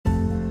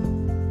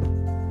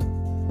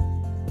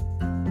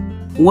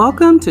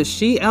Welcome to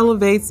She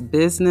Elevates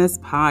Business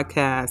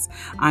Podcast.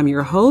 I'm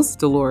your host,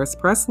 DeLores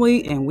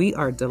Pressley, and we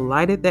are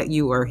delighted that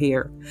you are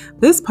here.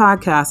 This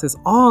podcast is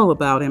all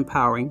about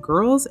empowering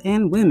girls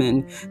and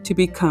women to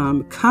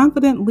become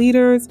confident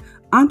leaders,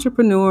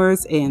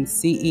 entrepreneurs, and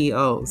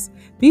CEOs.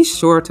 Be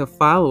sure to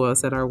follow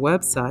us at our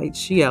website,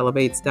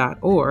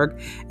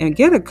 sheelevates.org, and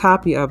get a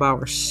copy of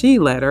our She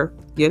Letter.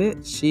 Get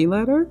it? She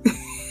Letter?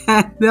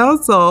 And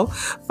also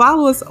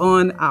follow us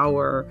on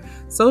our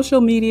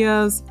social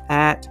medias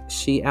at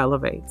She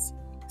Elevates.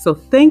 So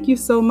thank you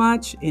so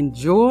much.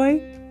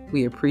 Enjoy.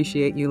 We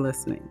appreciate you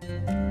listening.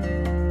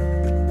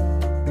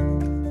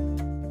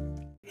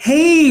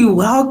 Hey,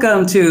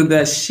 welcome to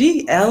the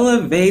She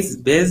Elevates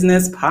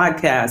Business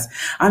Podcast.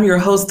 I'm your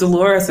host,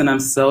 DeLores, and I'm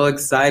so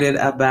excited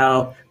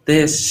about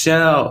this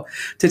show.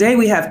 Today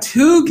we have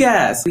two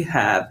guests. We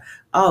have,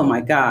 oh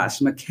my gosh,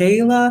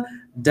 Micayla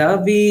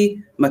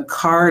Dovie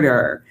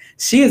McCarter.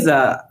 She is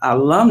an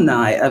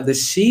alumni of the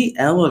She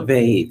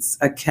Elevates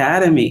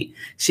Academy.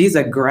 She's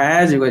a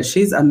graduate.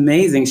 She's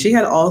amazing. She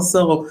had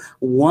also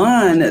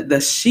won the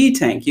She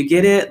Tank. You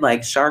get it?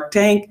 Like Shark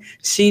Tank,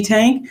 She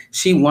Tank.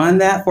 She won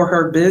that for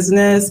her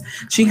business.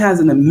 She has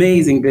an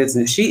amazing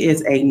business. She is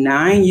a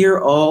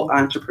 9-year-old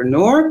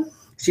entrepreneur.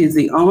 She's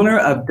the owner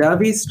of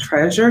Dovie's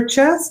Treasure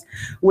Chest,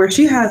 where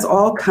she has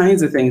all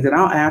kinds of things, and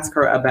I'll ask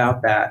her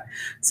about that.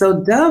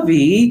 So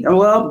Dovie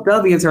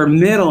is her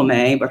middle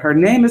name, but her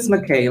name is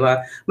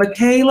Micayla.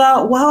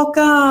 Micayla,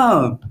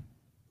 welcome.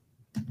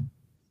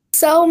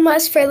 So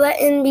much for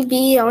letting me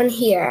be on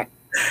here.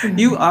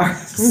 You are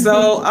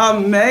so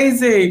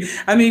amazing.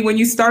 I mean, when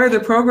you started the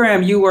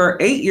program, you were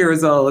 8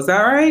 years old. Is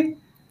that right?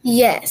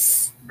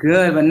 Yes.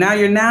 Good, but now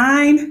you're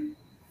 9?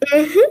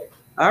 Mm-hmm.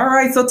 All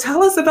right, so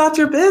tell us about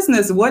your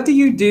business. What do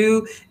you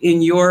do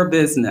in your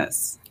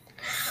business?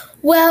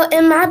 Well,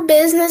 in my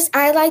business,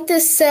 I like to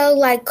sell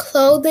like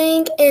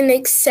clothing and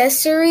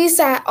accessories.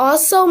 I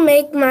also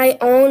make my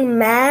own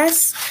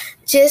masks.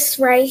 Just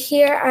right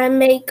here, I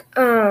make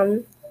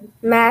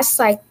masks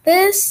like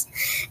this.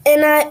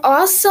 And I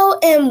also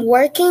am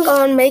working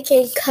on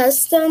making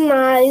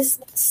customized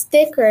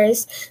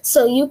stickers.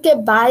 So you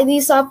can buy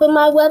these off of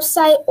my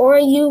website, or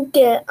you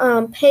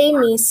can pay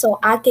me so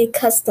I can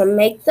custom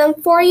make them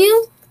for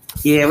you.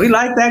 Yeah, we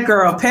like that,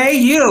 girl. Pay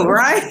you,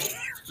 right?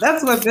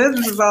 That's what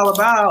business is all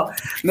about,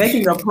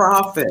 making a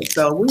profit.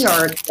 So we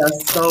are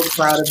just so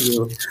proud of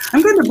you.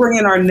 I'm going to bring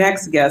in our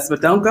next guest,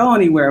 but don't go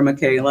anywhere,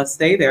 Micayla.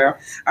 Stay there.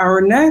 Our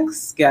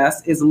next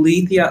guest is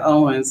Lethia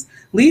Owens.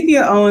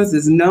 Lethia Owens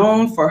is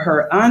known for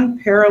her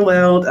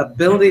unparalleled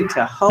ability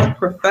to help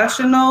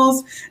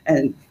professionals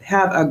and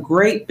have a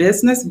great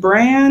business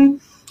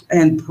brand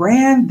and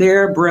brand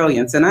their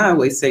brilliance. And I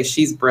always say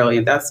she's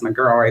brilliant. That's my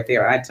girl right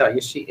there. I tell you,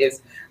 she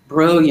is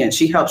brilliant.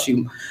 She helps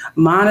you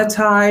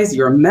monetize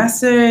your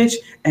message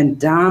and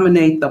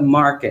dominate the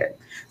market.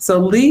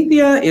 So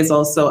Lethia is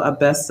also a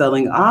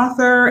best-selling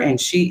author,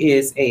 and she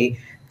is a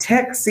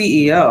tech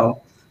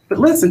CEO. But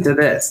listen to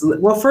this.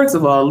 Well, first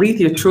of all,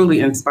 Lethia truly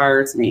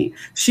inspires me.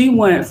 She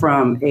went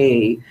from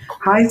a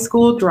high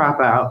school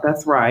dropout,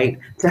 that's right,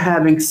 to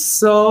having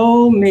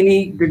so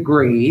many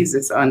degrees.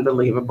 It's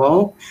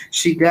unbelievable.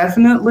 She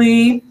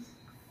definitely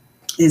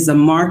is a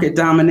market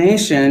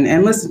domination.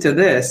 And listen to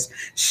this.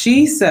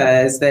 She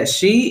says that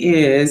she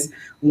is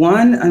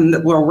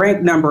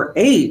ranked number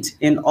 8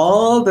 in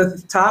all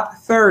the top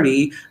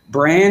 30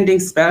 branding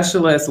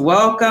specialists.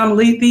 Welcome,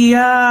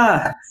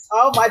 Lethia.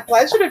 Oh, my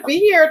pleasure to be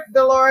here,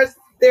 DeLores.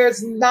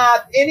 There's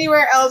not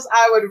anywhere else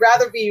I would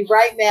rather be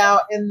right now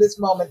in this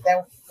moment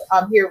than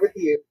I'm here with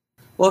you.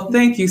 Well,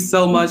 thank you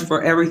so much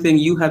for everything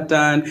you have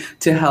done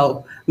to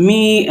help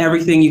me,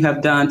 everything you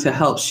have done to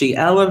help She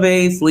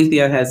Elevates.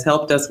 Lethia has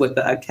helped us with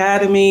the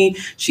Academy.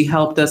 She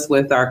helped us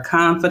with our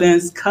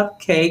confidence,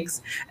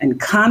 cupcakes,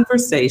 and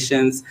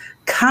conversations,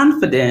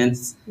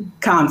 confidence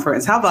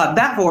conference. How about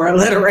that for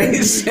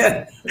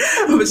alliteration?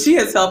 But she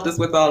has helped us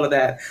with all of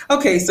that.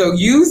 Okay, so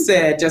you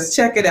said, just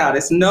check it out.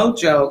 It's no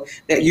joke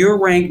that you're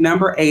ranked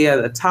number 8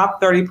 of the top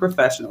 30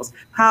 professionals.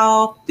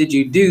 How did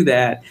you do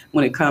that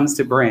when it comes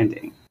to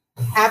branding?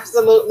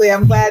 Absolutely.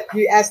 I'm glad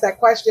you asked that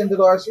question,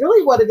 DeLores.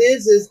 Really what it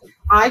is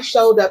I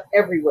showed up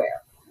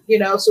everywhere.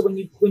 So when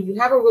you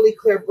have a really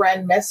clear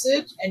brand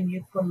message and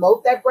you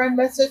promote that brand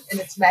message and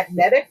it's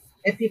magnetic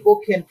and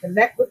people can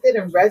connect with it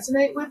and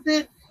resonate with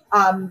it,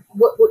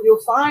 what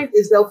you'll find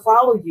is they'll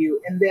follow you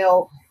and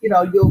you'll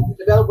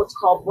develop what's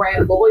called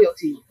brand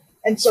loyalty.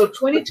 And so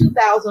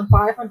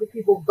 22,500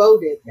 people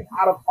voted. And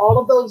out of all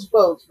of those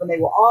votes, when they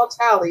were all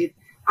tallied,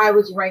 I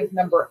was ranked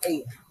number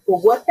 8.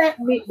 But what that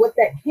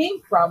came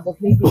from was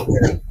me being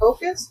very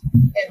focused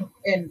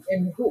and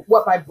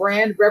what my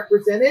brand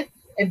represented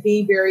and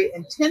being very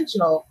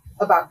intentional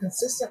about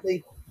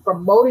consistently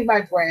promoting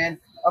my brand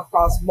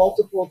across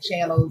multiple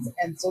channels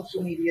and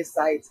social media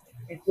sites,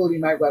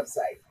 including my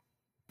website.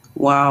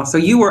 Wow. So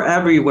you were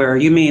everywhere.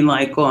 You mean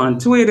like on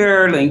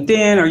Twitter,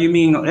 LinkedIn, or you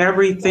mean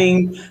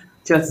everything?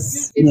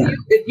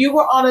 If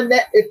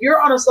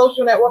you're on a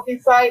social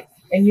networking site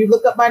and you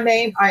look up my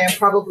name, I am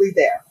probably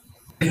there.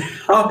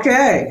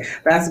 Okay,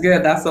 that's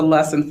good. That's a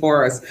lesson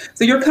for us.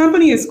 So your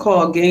company is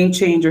called Game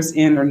Changers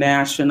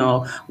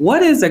International.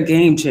 What is a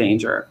game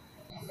changer?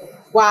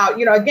 Wow,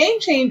 a game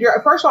changer.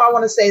 First of all, I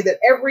want to say that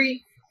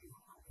every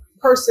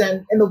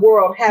person in the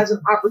world has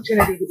an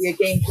opportunity to be a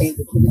game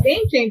changer. So the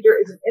game changer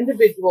is an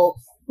individual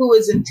who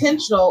is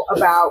intentional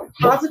about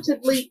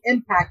positively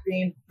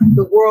impacting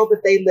the world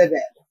that they live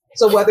in.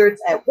 So whether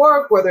it's at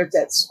work, whether it's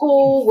at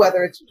school,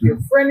 whether it's with your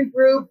friend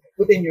group,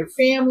 within your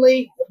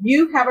family,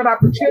 you have an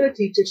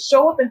opportunity to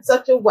show up in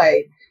such a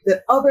way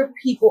that other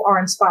people are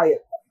inspired.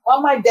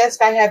 On my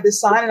desk, I have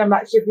this sign, and I'm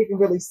not sure if you can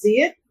really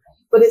see it,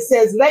 but it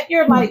says, "Let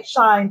your light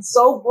shine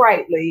so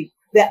brightly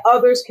that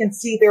others can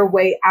see their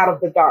way out of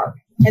the dark."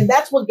 And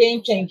that's what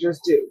game changers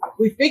do.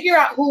 We figure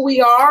out who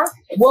we are,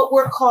 what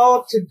we're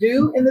called to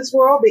do in this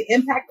world, the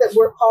impact that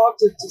we're called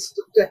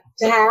to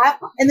have,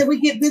 and then we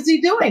get busy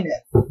doing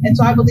it. And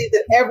so I believe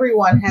that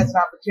everyone has an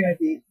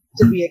opportunity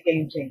to be a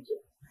game changer.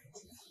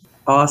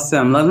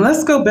 Awesome.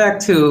 Let's go back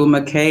to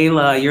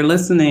Micayla. You're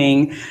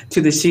listening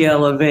to the She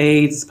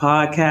Elevates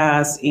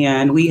podcast,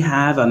 and we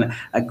have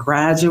a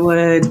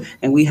graduate,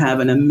 and we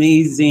have an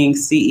amazing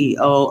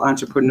CEO,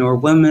 entrepreneur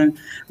woman,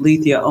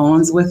 Lethia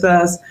Owens, with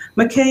us.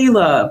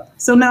 Micayla,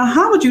 so now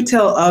how would you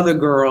tell other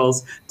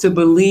girls to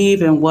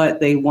believe in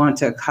what they want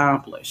to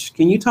accomplish?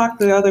 Can you talk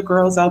to other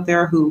girls out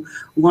there who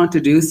want to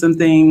do some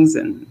things,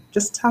 and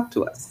just talk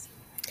to us?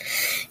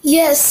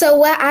 Yes, so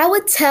what I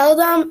would tell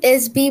them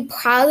is be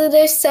proud of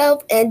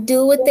themselves and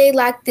do what they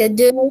like to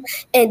do,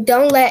 and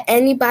don't let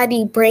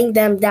anybody bring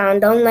them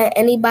down. Don't let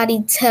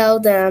anybody tell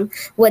them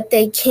what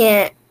they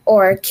can't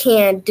or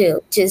can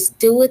do. Just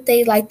do what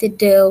they like to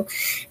do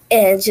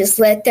and just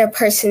let their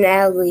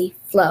personality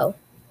flow.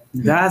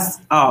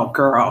 Oh,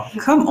 girl,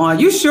 come on.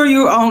 You sure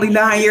you're only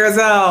 9 years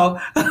old?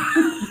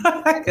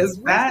 Because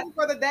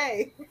for the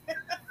day.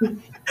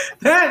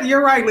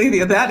 You're right,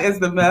 Lethia. That is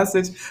the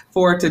message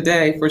for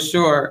today, for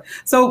sure.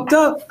 So,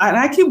 and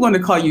I keep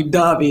wanting to call you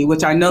Dovie,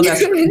 which I know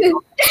that's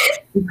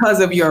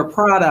because of your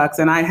products,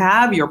 and I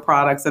have your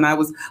products, and I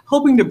was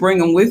hoping to bring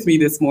them with me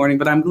this morning,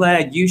 but I'm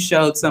glad you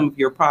showed some of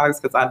your products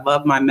because I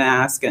love my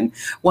mask. And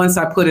once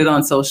I put it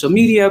on social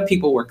media,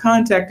 people were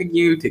contacting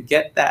you to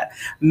get that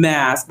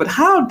mask. But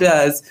how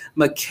does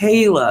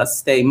Micayla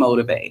stay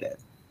motivated?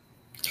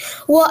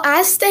 Well,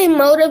 I stay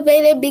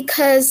motivated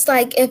because,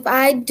 if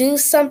I do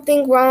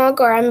something wrong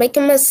or I make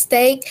a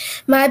mistake,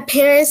 my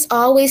parents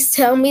always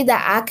tell me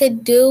that I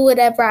could do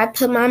whatever I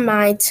put my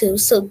mind to.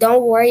 So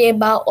don't worry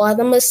about all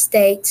the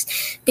mistakes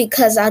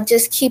because I'll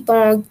just keep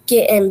on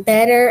getting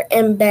better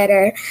and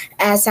better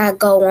as I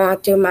go on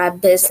through my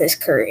business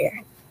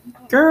career.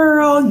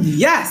 Girl,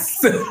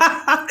 yes.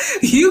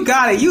 You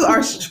got it. You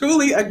are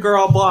truly a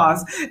girl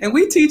boss. And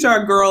we teach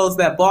our girls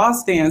that BOSS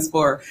stands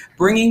for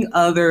bringing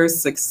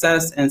others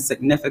success and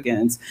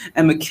significance.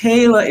 And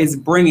Micayla is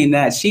bringing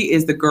that. She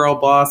is the girl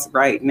boss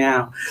right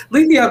now.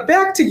 Lethia,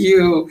 back to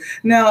you.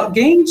 Now,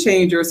 game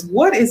changers,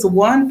 what is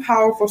one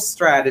powerful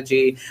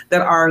strategy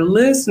that our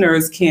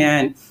listeners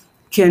can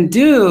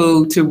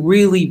do to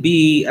really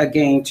be a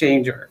game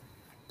changer?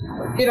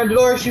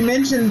 DeLores, you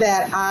mentioned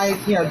that I,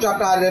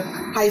 dropped out of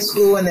high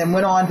school and then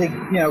went on to,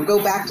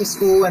 go back to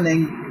school and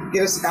then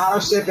get a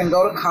scholarship and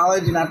go to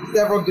college and have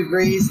several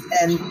degrees.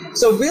 And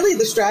so really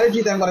the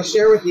strategy that I'm going to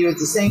share with you is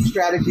the same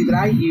strategy that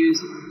I use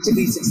to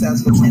be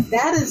successful. And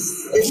that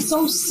it's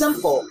so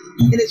simple.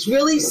 And it's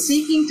really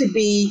seeking to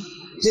be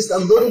just a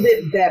little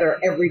bit better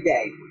every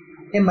day.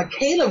 And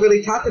Micayla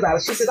really talked about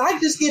it. She said, I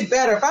just get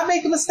better. If I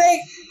make a mistake,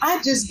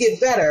 I just get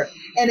better.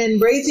 And in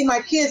raising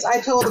my kids,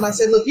 I told them, I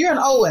said, look, you're an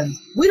Owens.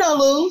 We don't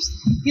lose.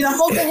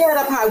 Hold your head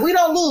up high. We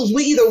don't lose.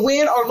 We either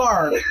win or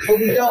learn, but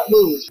we don't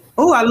lose.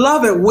 Oh, I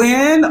love it.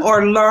 Win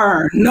or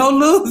learn. No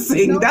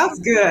losing. That's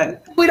good.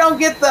 We don't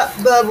get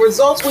the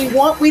results we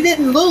want. We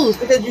didn't lose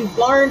because you've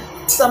learned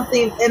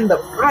something in the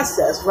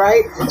process,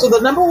 right? So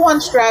the number one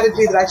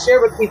strategy that I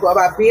share with people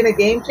about being a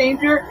game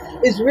changer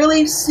is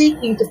really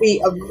seeking to be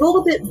a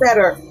little bit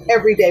better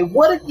every day.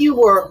 What if you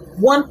were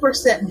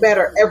 1%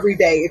 better every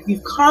day? If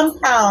you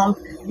compound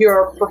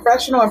your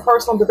professional and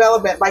personal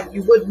development like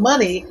you would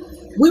money,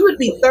 we would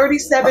be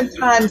 37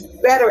 times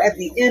better at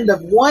the end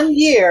of 1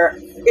 year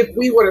if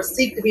we were to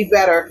seek to be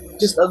better,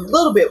 just a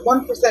little bit,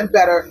 1%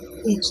 better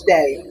each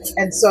day.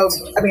 And so,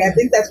 I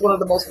think that's one of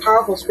the most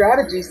powerful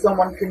strategies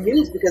someone can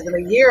use because in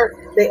a year,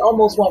 they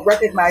almost won't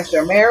recognize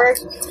their marriage,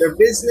 their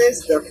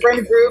business, their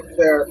friend group,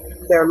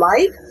 their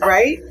life,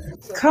 right?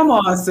 Come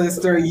on,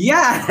 sister.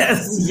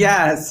 Yes,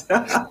 yes.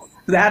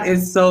 That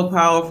is so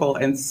powerful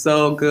and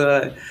so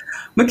good.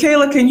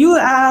 Micayla, can you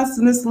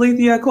ask Miss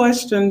Lethia a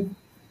question?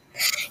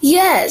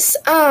 Yes.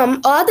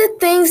 All the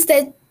things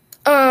that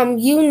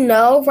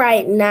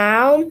right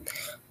now,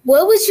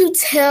 what would you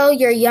tell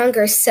your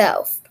younger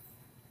self?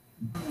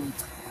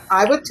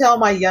 I would tell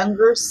my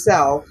younger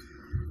self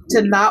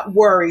to not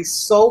worry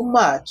so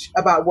much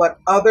about what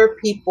other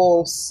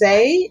people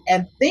say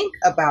and think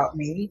about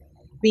me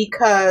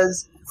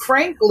because,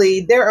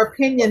 frankly, their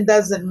opinion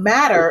doesn't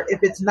matter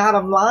if it's not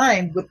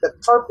aligned with the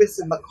purpose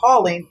and the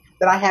calling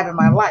that I have in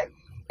my life.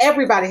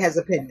 everybody has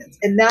opinions.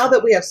 And now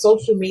that we have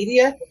social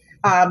media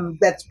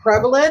that's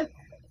prevalent,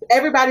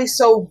 everybody's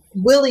so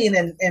willing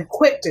and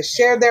quick to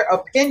share their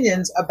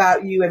opinions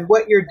about you and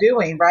what you're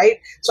doing, right?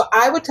 So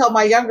I would tell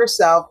my younger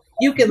self,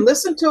 you can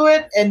listen to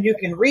it and you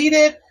can read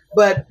it,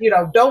 but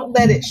don't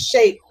let it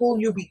shape who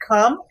you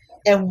become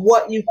and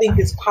what you think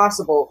is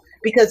possible,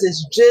 because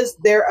it's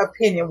just their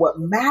opinion. What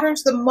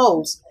matters the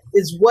most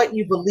is what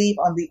you believe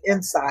on the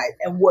inside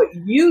and what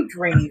you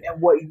dream and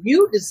what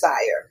you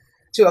desire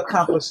to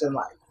accomplish in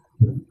life.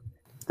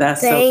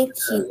 Thank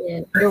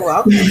you. You're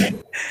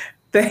welcome.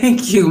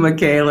 Thank you,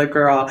 Micayla,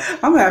 girl.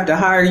 I'm gonna have to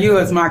hire you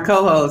as my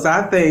co-host,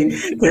 I think,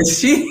 because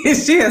she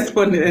has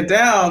put it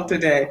down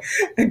today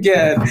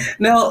again.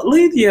 Now,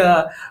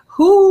 Lethia,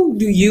 who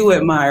do you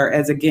admire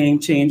as a game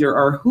changer,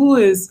 or who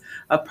is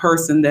a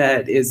person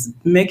that is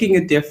making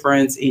a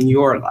difference in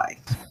your life?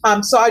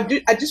 So I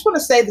just want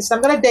to say this.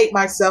 I'm going to date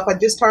myself. I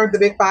just turned the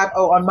big 50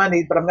 on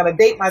Monday, but I'm going to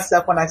date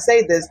myself when I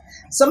say this.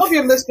 Some of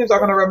your listeners are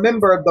going to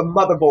remember the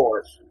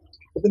motherboard.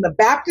 Within the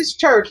Baptist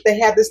church, they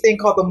had this thing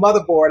called the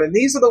motherboard. And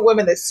these are the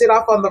women that sit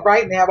off on the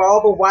right and have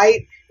all the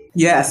white.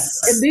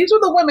 Yes. And these are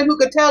the women who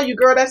could tell you,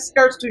 girl, that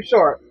skirt's too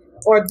short,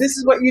 or this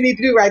is what you need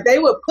to do, right? They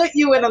would put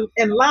you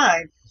in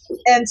line.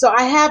 And so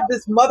I have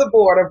this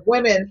motherboard of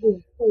women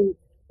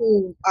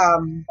who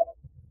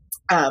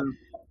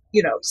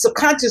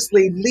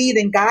subconsciously lead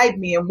and guide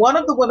me. And one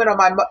of the women on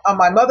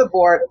my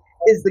motherboard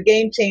is the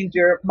game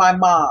changer, my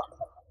mom.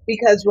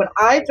 Because when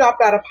I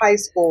dropped out of high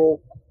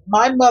school,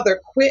 my mother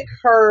quit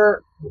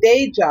her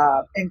day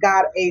job and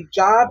got a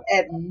job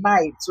at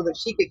night so that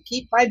she could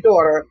keep my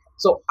daughter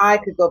so I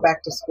could go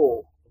back to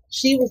school.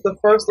 She was the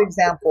first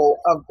example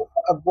of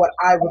what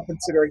I would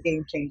consider a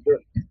game changer.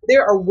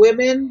 There are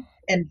women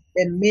and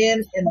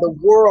men in the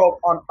world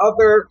on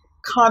other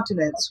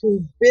continents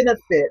who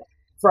benefit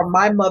from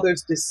my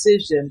mother's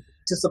decision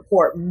to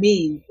support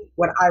me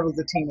when I was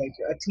a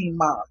teenager, a teen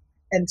mom.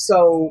 And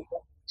so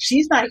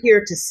she's not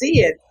here to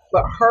see it,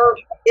 but her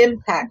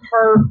impact,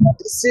 her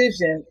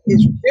decision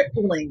is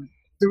rippling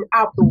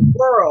throughout the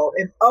world,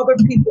 and other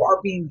people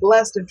are being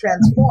blessed and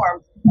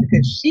transformed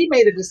because she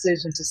made a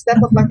decision to step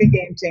up like a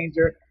game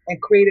changer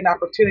and create an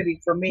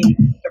opportunity for me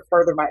to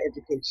further my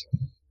education.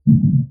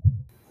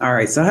 All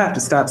right, so I have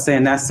to stop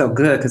saying that's so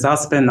good, because I'll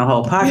spend the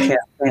whole podcast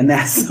saying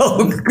that's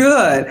so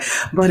good.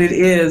 But it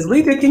is.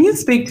 Lethia, can you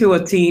speak to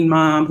a teen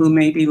mom who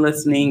may be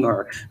listening,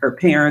 or her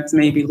parents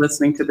may be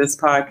listening to this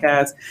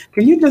podcast?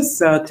 Can you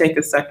just take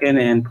a second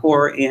and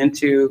pour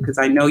into, because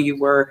I know you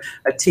were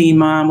a teen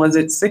mom. Was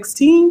it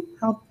 16?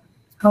 How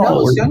no, it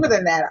old? was younger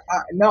than that.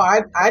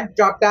 I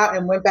dropped out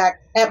and went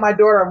back, had my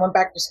daughter, and went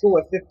back to school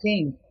at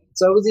 15.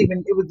 So it was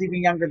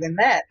even younger than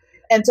that.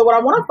 And so what I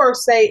want to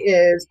first say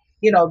is,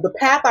 the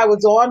path I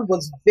was on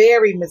was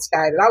very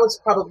misguided. I was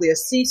probably a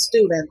C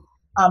student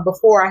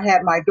before I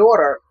had my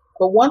daughter.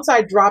 But once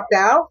I dropped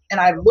out and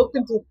I looked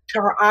into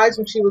her eyes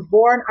when she was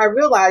born, I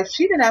realized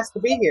she didn't ask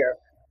to be here.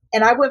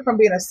 And I went from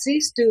being a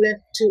C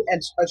student to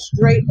a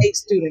straight A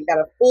student, got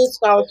a full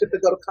scholarship to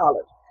go to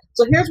college.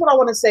 So here's what I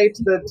want to say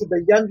to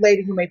the young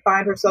lady who may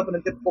find herself in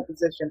a difficult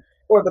position,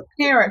 or the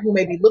parent who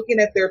may be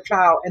looking at their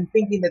child and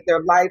thinking that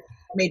their life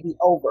may be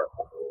over.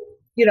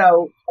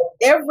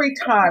 Every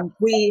time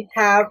we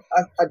have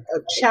a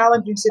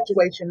challenging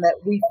situation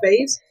that we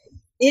face,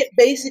 it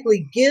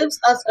basically gives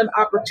us an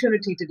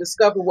opportunity to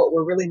discover what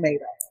we're really made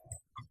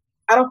of.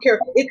 I don't care.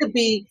 It could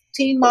be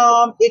teen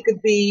mom. It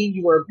could be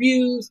you were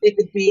abused. It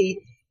could be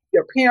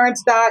your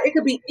parents died. It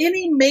could be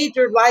any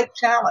major life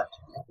challenge.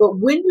 But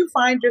when you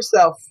find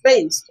yourself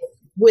faced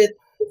with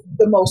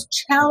the most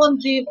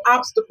challenging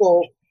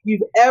obstacle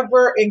you've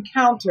ever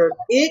encountered,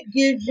 it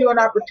gives you an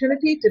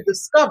opportunity to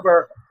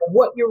discover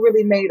what you're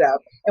really made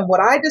of. And what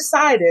I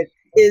decided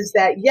is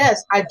that,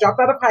 yes, I dropped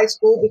out of high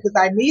school because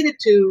I needed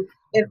to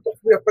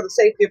for the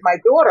safety of my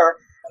daughter,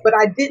 but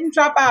I didn't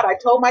drop out. I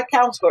told my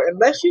counselor,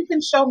 unless you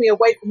can show me a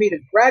way for me to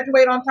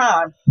graduate on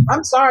time,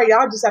 I'm sorry,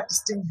 y'all just have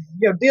to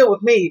deal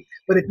with me.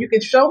 But if you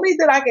can show me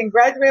that I can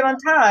graduate on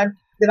time,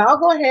 then I'll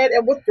go ahead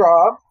and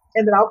withdraw,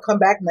 and then I'll come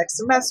back next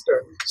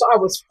semester. So I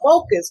was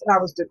focused and I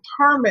was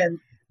determined.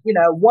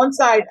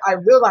 Once I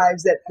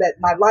realized that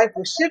my life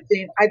was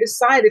shifting, I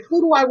decided, who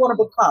do I want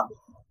to become?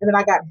 And then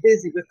I got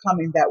busy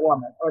becoming that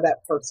woman or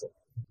that person.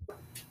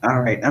 All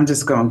right, I'm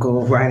just going to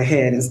go right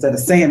ahead instead of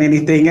saying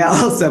anything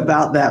else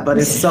about that, but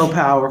it's so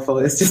powerful.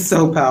 It's just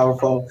so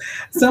powerful.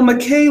 So,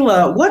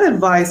 Micayla, what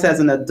advice has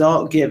an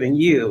adult given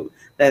you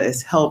that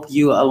has helped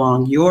you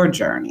along your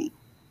journey?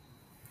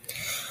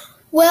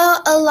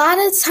 Well, a lot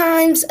of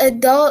times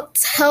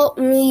adults help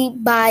me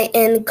by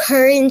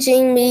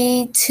encouraging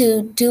me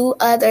to do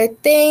other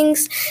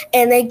things,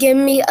 and they give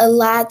me a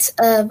lot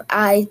of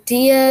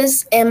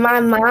ideas. And my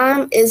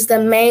mom is the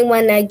main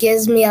one that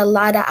gives me a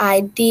lot of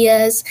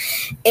ideas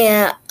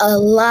and a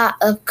lot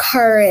of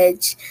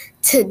courage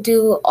to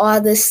do all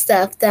the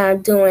stuff that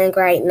I'm doing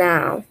right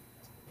now.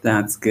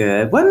 That's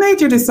good. What made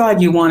you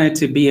decide you wanted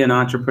to be an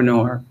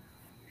entrepreneur?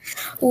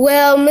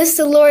 Well, Miss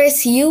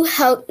DeLores, you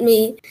helped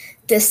me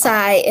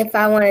decide if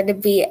I wanted to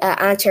be an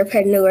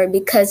entrepreneur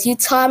because you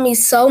taught me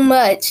so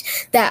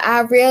much that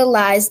I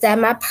realized that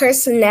my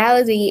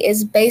personality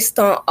is based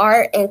on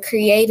art and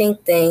creating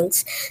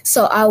things.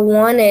 So I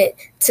wanted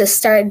to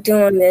start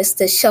doing this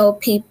to show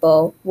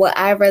people what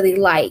I really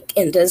like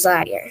and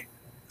desire.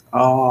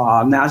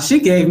 Oh, now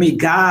she gave me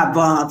God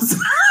bumps,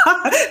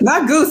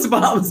 not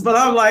goosebumps, but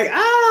I'm like,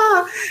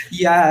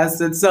 yes.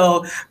 And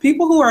so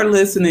people who are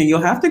listening,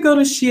 you'll have to go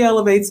to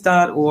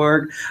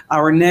sheelevates.org.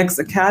 Our next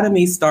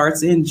academy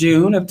starts in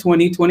June of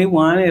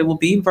 2021. It will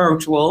be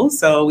virtual,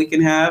 so we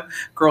can have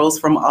girls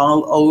from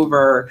all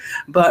over.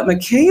 But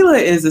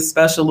Micayla is a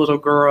special little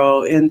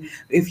girl. And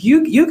if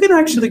you can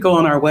actually go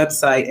on our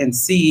website and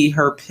see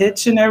her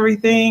pitch and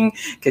everything,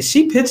 because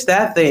she pitched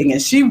that thing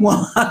and she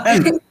won.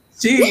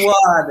 She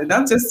won, and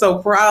I'm just so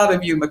proud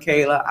of you,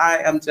 Micayla.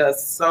 I am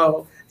just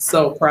so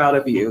proud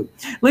of you.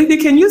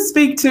 Lethia, can you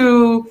speak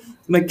to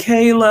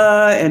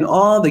Micayla and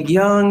all the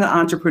young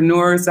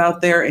entrepreneurs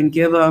out there and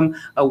give them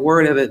a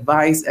word of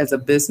advice as a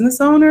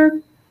business owner?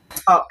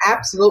 Oh,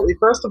 absolutely.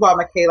 First of all,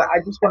 Micayla,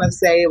 I just want to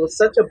say it was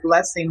such a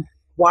blessing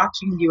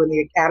watching you in the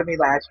Academy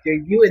last year.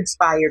 You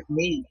inspired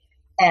me,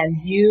 and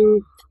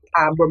you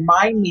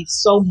remind me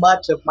so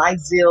much of my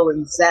zeal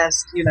and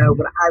zest, when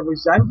I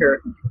was younger.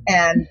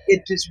 And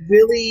it just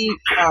really,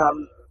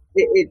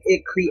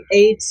 it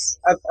creates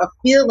a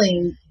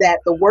feeling that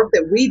the work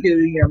that we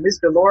do, Ms.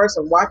 DeLores,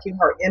 and watching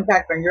her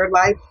impact on your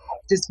life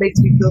just makes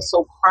me feel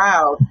so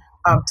proud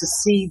to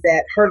see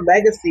that her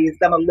legacy is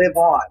going to live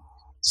on.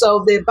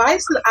 So the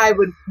advice that I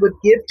would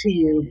give to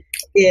you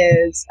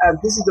is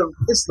this is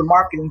a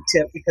marketing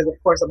tip, because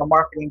of course I'm a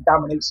marketing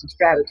domination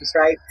strategist,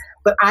 right?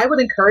 But I would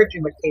encourage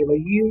you, Micayla.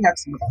 You have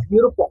some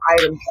beautiful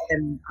items,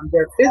 and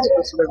they're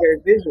physical, so they're very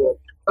visual.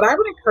 But I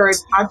would encourage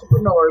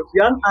entrepreneurs,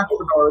 young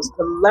entrepreneurs,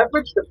 to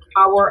leverage the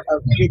power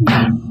of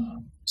video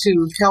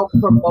to help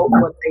promote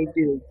what they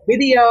do.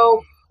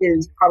 Video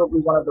is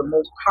probably one of the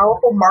most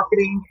powerful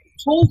marketing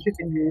tools you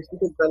can use,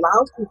 because it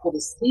allows people to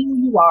see who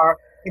you are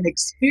and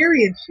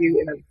experience you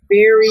in a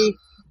very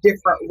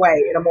different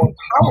way, in a more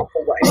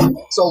powerful way.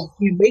 So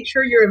you make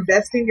sure you're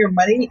investing your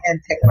money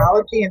and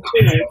technology and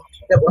tools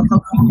that will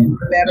help you do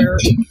better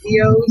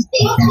videos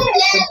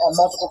and on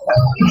multiple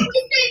platforms.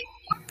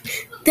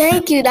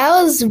 Thank you.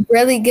 That was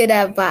really good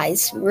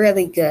advice.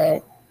 Really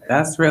good.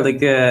 That's really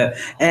good.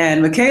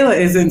 And Micayla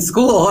is in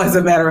school, as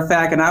a matter of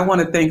fact, and I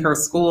want to thank her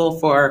school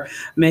for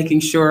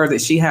making sure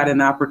that she had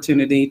an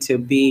opportunity to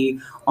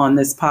be on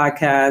this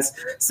podcast.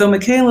 So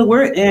Micayla,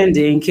 we're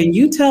ending. Can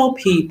you tell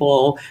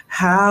people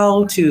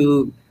how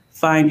to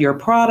find your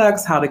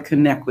products, how to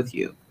connect with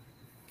you?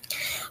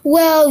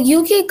 Well,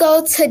 you can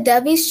go to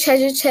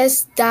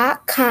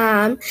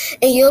Dovie'sTreasureChest.com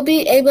and you'll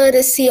be able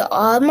to see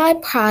all my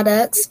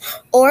products,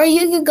 or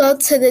you can go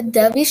to the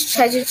Dovie's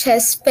Treasure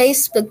Chest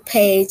Facebook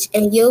page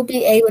and you'll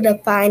be able to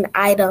find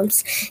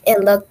items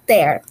and look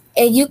there.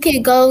 And you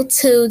can go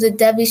to the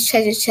Dovie's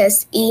Treasure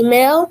Chest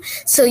email,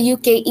 so you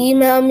can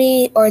email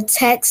me or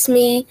text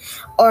me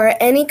or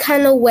any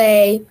kind of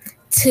way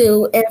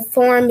to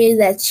inform me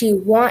that you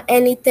want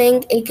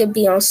anything. It could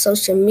be on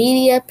social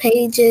media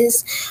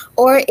pages,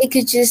 or it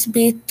could just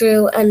be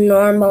through a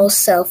normal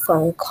cell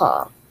phone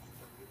call.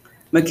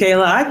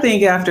 Micayla, I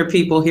think after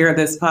people hear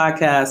this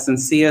podcast and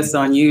see us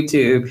on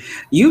YouTube,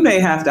 you may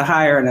have to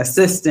hire an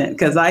assistant,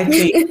 because I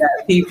think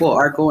that people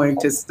are going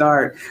to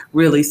start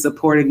really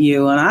supporting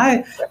you. And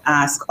I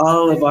ask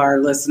all of our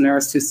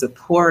listeners to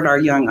support our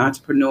young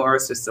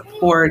entrepreneurs, to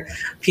support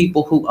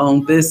people who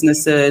own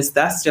businesses.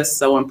 That's just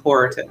so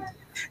important.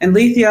 And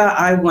Lethia,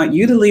 I want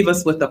you to leave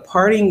us with a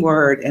parting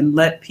word and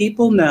let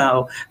people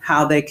know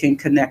how they can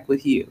connect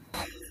with you.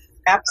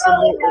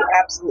 Absolutely,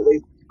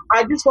 absolutely.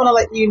 I just want to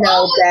let you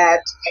know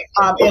that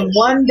in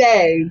one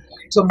day,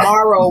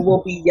 tomorrow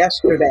will be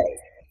yesterday.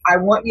 I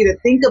want you to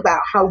think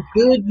about how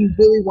good you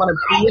really want to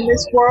be in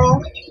this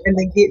world, and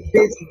then get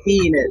busy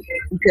being it,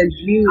 because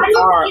you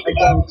are a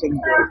game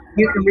changer.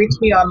 You can reach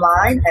me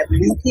online at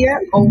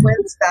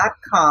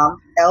LethiaOwens.com,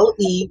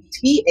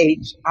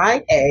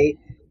 Lethia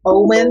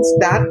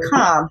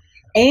Owens.com,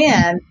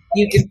 and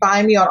you can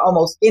find me on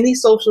almost any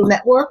social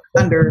network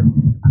under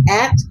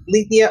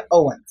 @Lethia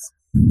Owens.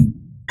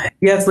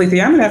 Yes,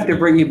 Lethia, I'm going to have to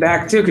bring you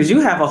back too, because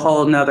you have a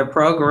whole nother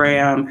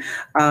program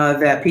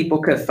that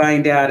people could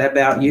find out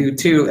about you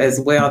too as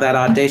well, that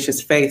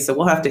Audacious Faith. So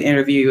we'll have to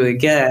interview you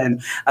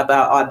again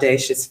about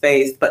Audacious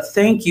Faith. But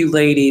thank you,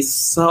 ladies,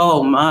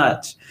 so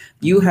much.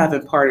 You have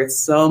imparted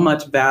so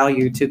much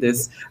value to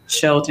this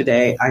show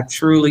today. I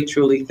truly,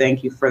 truly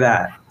thank you for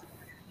that.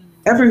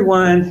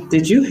 Everyone,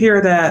 did you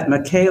hear that?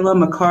 Micayla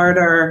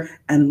McCarter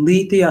and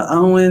Lethia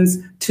Owens,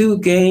 two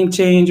game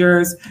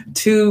changers,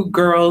 two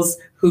girls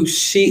who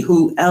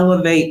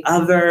elevate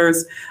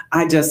others.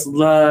 I just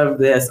love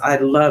this. I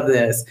love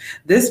this.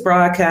 This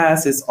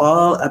broadcast is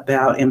all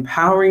about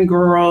empowering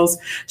girls.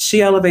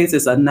 She Elevates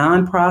is a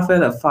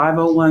nonprofit, a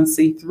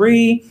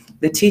 501c3.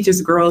 that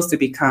teaches girls to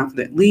be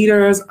confident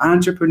leaders,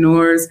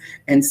 entrepreneurs,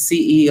 and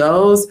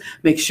CEOs.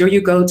 Make sure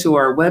you go to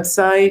our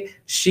website,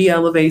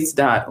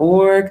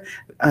 sheelevates.org.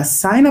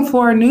 Sign up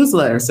for our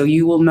newsletter so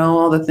you will know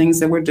all the things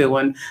that we're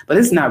doing. But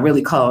it's not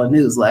really called a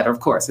newsletter, of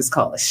course, it's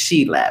called a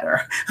she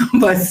letter.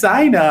 But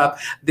sign up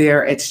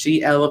there at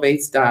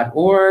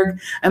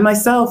sheelevates.org. And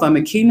myself, I'm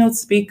a keynote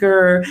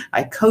speaker.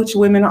 I coach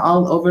women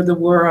all over the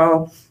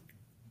world.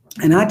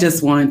 And I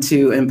just wanted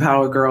to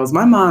empower girls.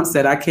 My mom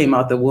said I came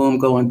out the womb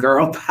going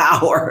girl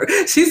power.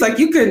 She's like,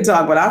 you couldn't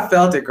talk, but I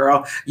felt it,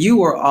 girl. You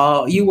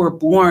were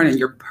born, and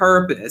your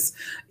purpose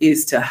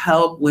is to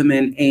help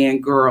women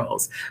and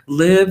girls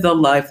live the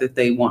life that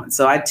they want.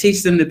 So I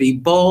teach them to be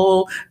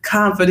bold,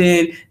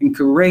 confident, and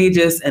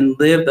courageous, and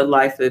live the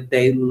life that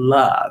they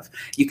love.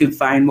 You can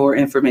find more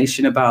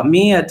information about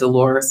me at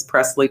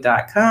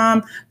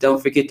DeLoresPressley.com.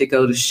 Don't forget to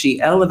go to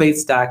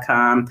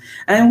sheelevates.com.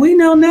 And we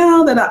know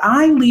now that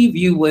I leave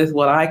you with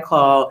what I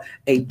call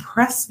a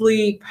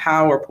Pressley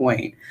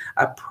PowerPoint,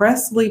 a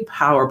Pressley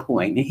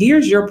PowerPoint. And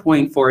here's your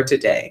point for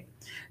today.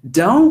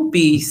 Don't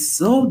be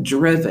so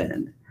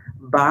driven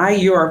by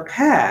your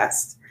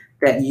past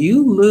that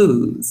you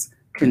lose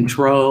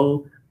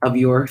control of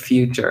your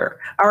future.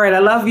 All right, I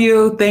love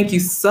you. Thank you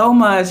so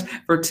much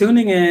for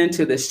tuning in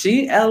to the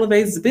She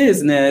Elevates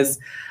Business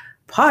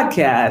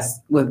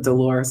podcast with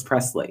DeLores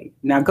Pressley.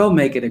 Now go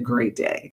make it a great day.